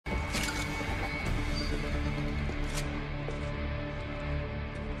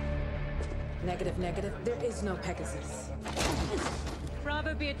Negative, negative. There is no Pegasus.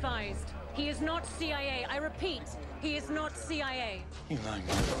 Bravo, be advised. He is not CIA. I repeat, he is not CIA. You lying.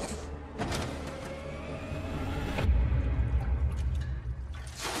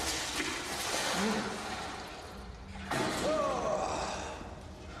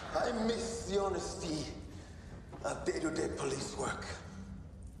 I miss the honesty of day-to-day police work.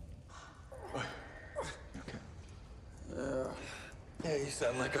 Yeah, you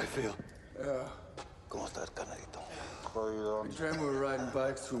sound like I feel. Yeah. ¿Cómo estás, carnalito? I dreamt we were riding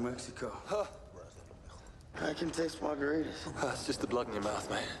bikes through Mexico. Huh. I can taste margaritas. That's just the blood in your mouth,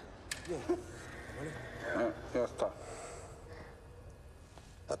 mate. Ya está.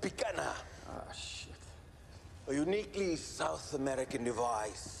 A picana. Ah, shit. A uniquely South American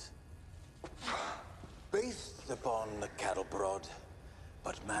device. Based upon the cattle prod,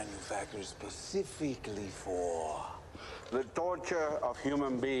 but manufactured specifically for... the torture of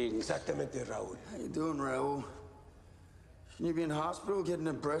human beings. Exactamente, Raúl. How you doing, Raul? Shouldn't you be in hospital getting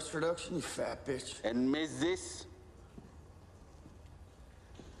a breast reduction, you fat bitch? And miss this?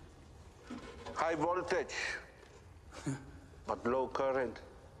 High voltage, but low current.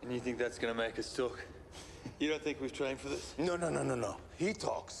 And you think that's gonna make us talk? You don't think we've trained for this? No. He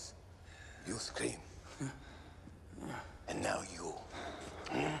talks. You scream. And now you.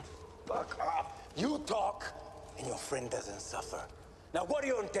 Fuck off. You talk, and your friend doesn't suffer. Now, what are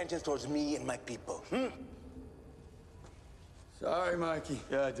your intentions towards me and my people, Sorry, Mikey.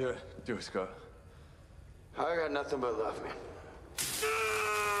 Yeah, do it. Do it, Scott. I got nothing but love, man.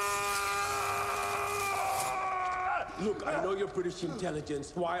 Look, I know you're British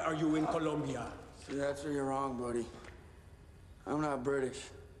intelligence. Why are you in Colombia? See, that's where you're wrong, buddy. I'm not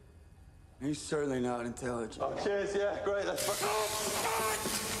British. He's certainly not intelligent. Oh, cheers, yeah, great, that's fucking...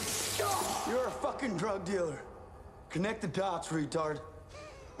 You're a fucking drug dealer. Connect the dots, retard.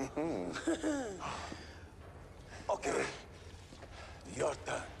 Okay. Your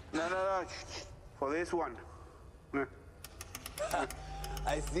turn. No. For this one.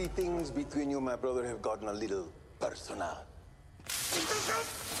 I see things between you, my brother, have gotten a little personal.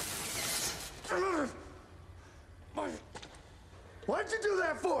 What'd you do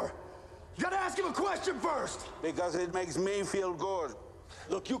that for? You gotta ask him a question first. Because it makes me feel good.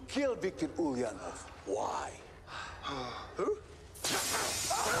 Look, you killed Victor Ulyanov. Why? Who?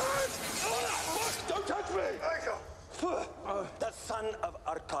 Don't touch me! The son of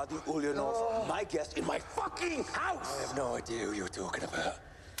Arkady Ulyanov, my guest in my fucking house! I have no idea who you're talking about.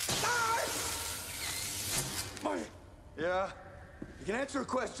 Yeah? You can answer a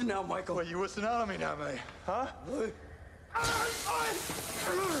question now, Michael. Well, you listen out on me now, mate. Huh?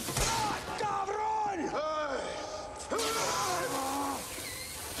 Cabron!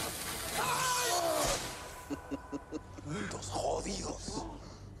 Los jodidos.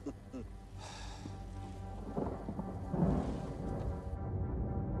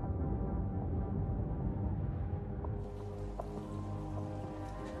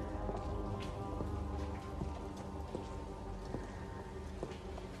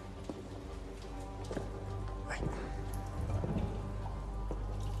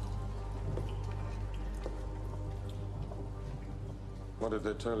 What did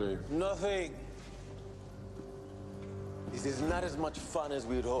they tell you? Nothing. This is not as much fun as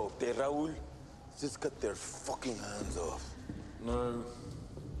we'd hoped, eh, Raúl? Just cut their fucking hands off. No.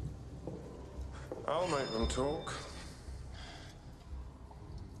 I'll make them talk.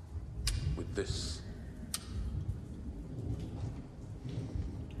 With this.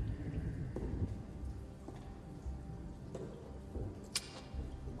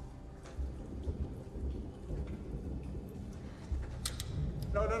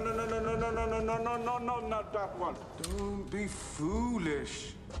 No, not that one. Don't be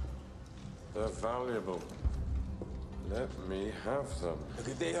foolish. They're valuable. Let me have them.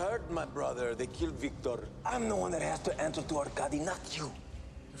 Look, they hurt my brother. They killed Victor. I'm the one that has to answer to Arkady, not you.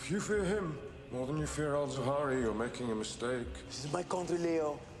 If you fear him more than you fear Al-Zahari, you're making a mistake. This is my country,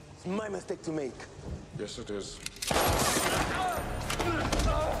 Leo. It's my mistake to make. Yes, it is.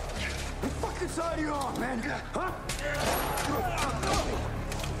 What fucking side are you on, man? Huh?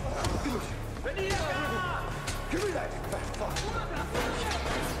 Give me that, you fat fuck.